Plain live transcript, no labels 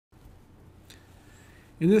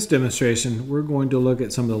In this demonstration, we're going to look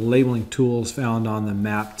at some of the labeling tools found on the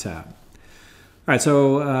Map tab. All right,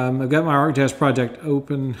 so I've got my ArcGIS project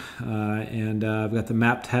open and I've got the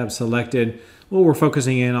Map tab selected. What we're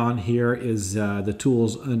focusing in on here is the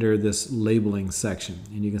tools under this labeling section.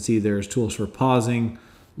 And you can see there's tools for pausing,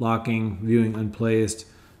 locking, viewing unplaced.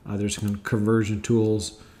 There's some conversion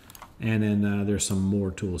tools, and then there's some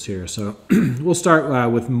more tools here. So we'll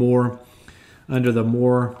start with more. Under the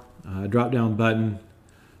more drop-down button,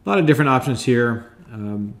 a lot of different options here.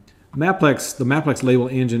 The Maplex label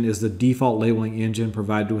engine is the default labeling engine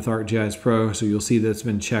provided with ArcGIS Pro, so you'll see that it's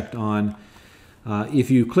been checked on. If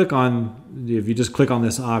you just click on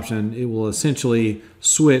this option, it will essentially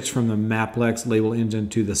switch from the Maplex label engine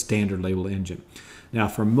to the standard label engine. Now,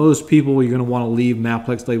 for most people, you're going to want to leave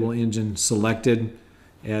Maplex label engine selected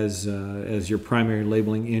as your primary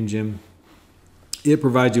labeling engine. It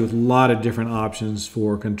provides you with a lot of different options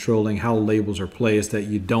for controlling how labels are placed that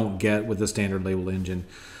you don't get with the standard label engine.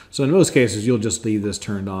 So in most cases, you'll just leave this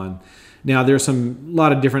turned on. Now, there's a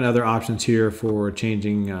lot of different other options here for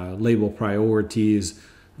changing label priorities,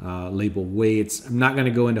 label weights. I'm not going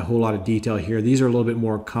to go into a whole lot of detail here. These are a little bit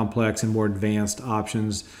more complex and more advanced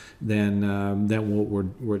options than what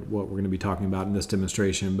we're going to be talking about in this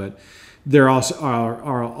demonstration. But there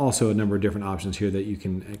are also a number of different options here that you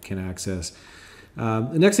can access.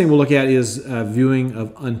 The next thing we'll look at is viewing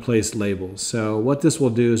of unplaced labels. So what this will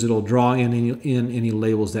do is it'll draw in any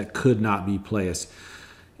labels that could not be placed.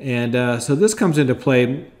 And so this comes into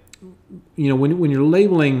play, you know, when you're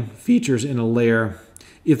labeling features in a layer,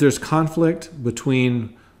 if there's conflict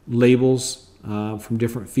between labels from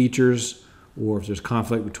different features, or if there's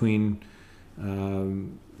conflict between,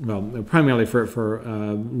 well, primarily for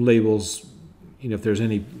labels, you know, if there's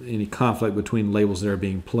any conflict between labels that are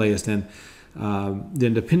being placed, and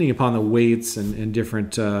then depending upon the weights and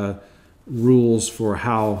different rules for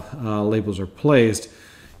how labels are placed,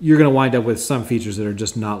 you're going to wind up with some features that are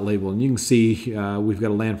just not labeled. And you can see we've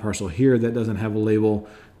got a land parcel here that doesn't have a label,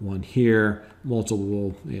 one here,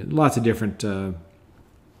 multiple, lots of different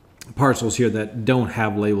parcels here that don't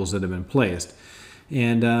have labels that have been placed.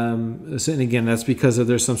 And again, that's because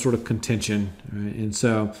there's some sort of contention, right? And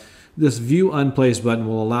so this View Unplaced button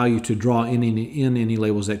will allow you to draw in any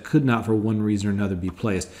labels that could not, for one reason or another, be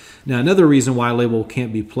placed. Now, another reason why a label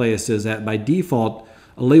can't be placed is that by default,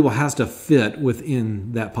 a label has to fit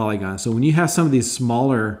within that polygon. So when you have some of these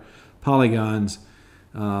smaller polygons,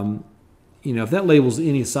 you know, if that label's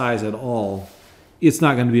any size at all, it's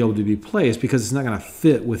not going to be able to be placed because it's not going to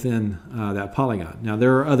fit within that polygon. Now,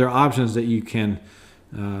 there are other options that you can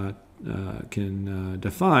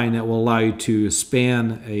define that will allow you to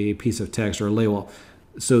span a piece of text or a label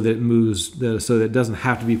so that it moves, so that it doesn't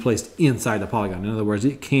have to be placed inside the polygon. In other words,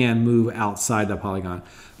 it can move outside the polygon.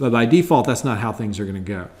 But by default, that's not how things are going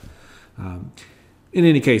to go. In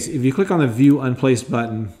any case, if you click on the View Unplaced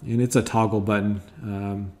button, and it's a toggle button,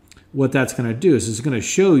 what that's going to do is it's going to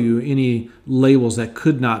show you any labels that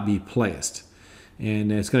could not be placed.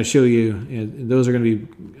 And it's going to show you, and those are going to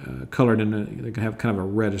be colored in, they're going to have kind of a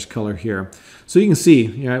reddish color here. So you can see,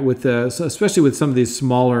 you know, with especially with some of these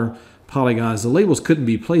smaller polygons, the labels couldn't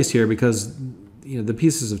be placed here because, you know, the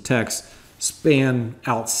pieces of text span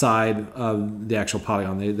outside of the actual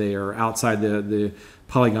polygon. They are outside the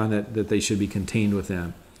polygon that they should be contained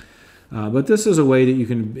within. But this is a way that you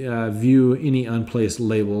can view any unplaced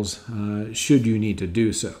labels should you need to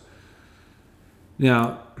do so.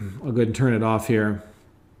 Now, I'll go ahead and turn it off here,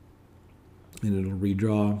 and it'll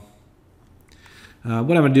redraw. What I'm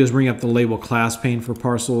going to do is bring up the label class pane for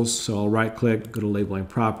parcels. So I'll right-click, go to Labeling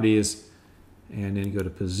Properties, and then go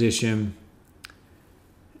to Position.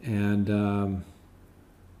 And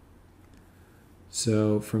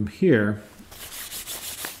so from here,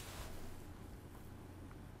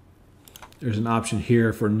 there's an option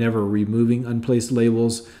here for never removing unplaced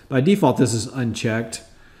labels. By default, this is unchecked.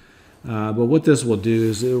 But what this will do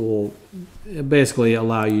is it will basically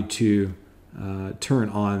allow you to turn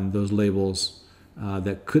on those labels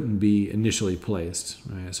that couldn't be initially placed.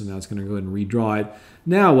 Right? So now it's going to go ahead and redraw it.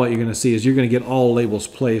 Now what you're going to see is you're going to get all labels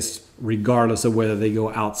placed regardless of whether they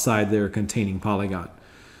go outside their containing polygon.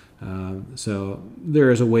 So there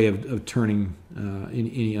is a way of turning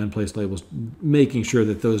any unplaced labels, making sure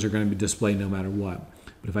that those are going to be displayed no matter what.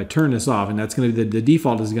 But if I turn this off, and that's going to be the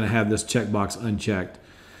default is going to have this checkbox unchecked.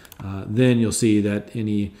 Then you'll see that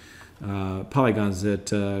any polygons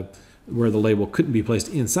that where the label couldn't be placed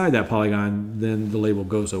inside that polygon, then the label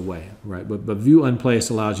goes away, right? But View Unplaced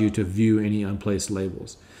allows you to view any unplaced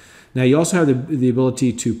labels. Now you also have the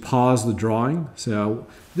ability to pause the drawing. So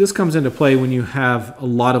this comes into play when you have a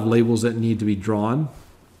lot of labels that need to be drawn.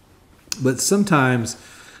 But sometimes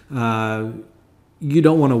you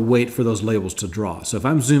don't want to wait for those labels to draw. So if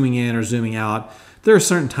I'm zooming in or zooming out, there are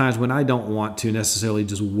certain times when I don't want to necessarily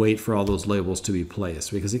just wait for all those labels to be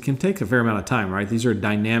placed, because it can take a fair amount of time, right? These are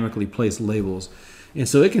dynamically placed labels. And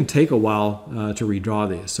so it can take a while to redraw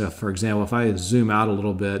these. So for example, if I zoom out a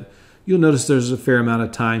little bit, you'll notice there's a fair amount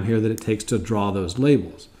of time here that it takes to draw those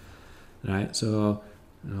labels. All right, so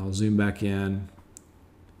I'll zoom back in.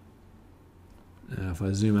 If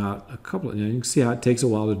I zoom out a couple, you can see how it takes a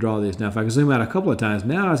while to draw these. Now, if I can zoom out a couple of times,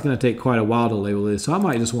 now it's going to take quite a while to label these. So I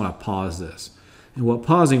might just want to pause this. And what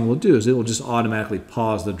pausing will do is it will just automatically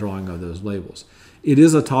pause the drawing of those labels. It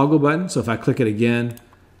is a toggle button, so if I click it again,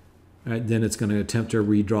 right, then it's going to attempt to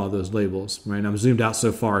redraw those labels. Right, and I'm zoomed out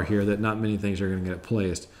so far here that not many things are going to get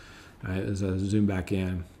placed. Right, as I zoom back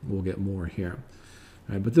in, we'll get more here.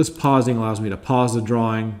 Right, but this pausing allows me to pause the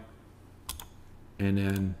drawing and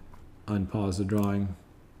then unpause the drawing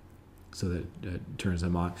so that it turns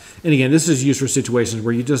them on. And again, this is used for situations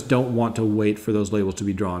where you just don't want to wait for those labels to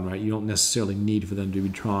be drawn, right? You don't necessarily need for them to be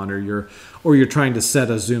drawn, or you're trying to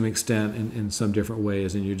set a zoom extent in some different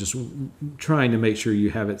ways, and you're just trying to make sure you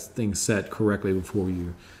have things set correctly before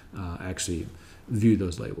you actually view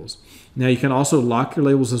those labels. Now you can also lock your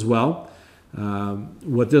labels as well.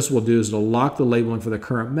 What this will do is it'll lock the labeling for the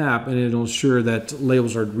current map, and it'll ensure that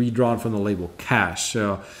labels are redrawn from the label cache.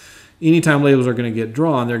 So anytime labels are going to get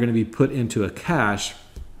drawn, they're going to be put into a cache.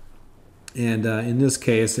 And in this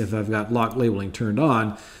case, if I've got lock labeling turned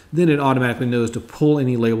on, then it automatically knows to pull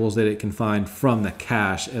any labels that it can find from the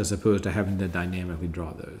cache, as opposed to having to dynamically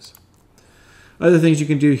draw those. Other things you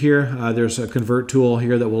can do here, there's a convert tool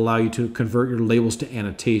here that will allow you to convert your labels to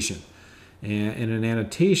annotation. And an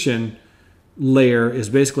annotation layer is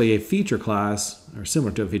basically a feature class, or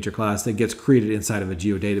similar to a feature class, that gets created inside of a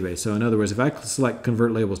geodatabase. So in other words, if I select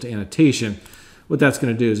convert labels to annotation, what that's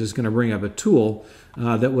going to do is it's going to bring up a tool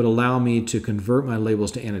that would allow me to convert my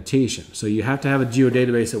labels to annotation. So you have to have a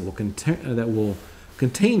geodatabase that will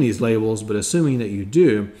contain these labels, but assuming that you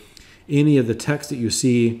do, any of the text that you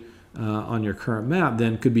see on your current map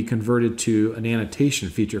then could be converted to an annotation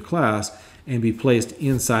feature class and be placed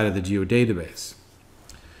inside of the geodatabase.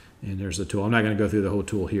 And there's the tool. I'm not going to go through the whole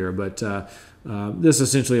tool here, but this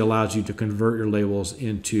essentially allows you to convert your labels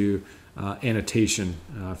into annotation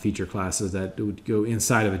feature classes that would go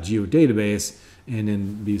inside of a geodatabase and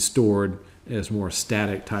then be stored as more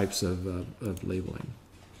static types of labeling.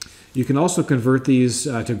 You can also convert these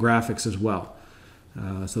to graphics as well.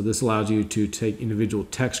 So this allows you to take individual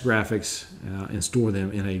text graphics and store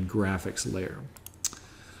them in a graphics layer.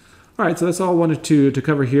 All right, so that's all I wanted to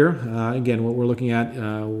cover here. Again, what we're looking at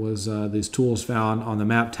was these tools found on the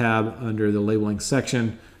Map tab under the Labeling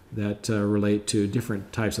section that relate to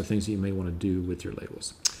different types of things that you may want to do with your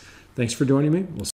labels. Thanks for joining me. We'll